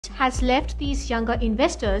has left these younger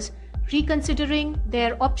investors reconsidering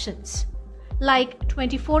their options, like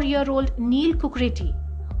 24-year-old Neil Kukreti,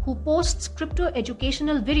 who posts crypto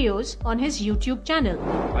educational videos on his YouTube channel.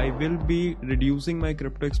 I will be reducing my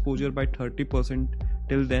crypto exposure by 30%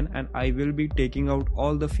 till then, and I will be taking out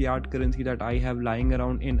all the fiat currency that I have lying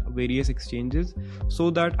around in various exchanges so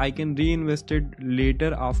that I can reinvest it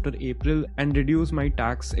later after April and reduce my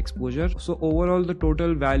tax exposure. So overall, the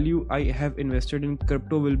total value I have invested in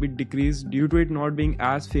crypto will be decreased due to it not being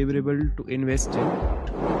as favorable to invest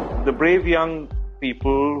in. The brave young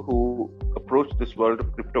people who approach this world of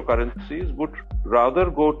cryptocurrencies would rather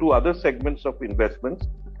go to other segments of investments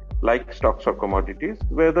like stocks or commodities,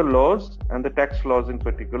 where the laws and the tax laws in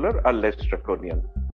particular are less draconian.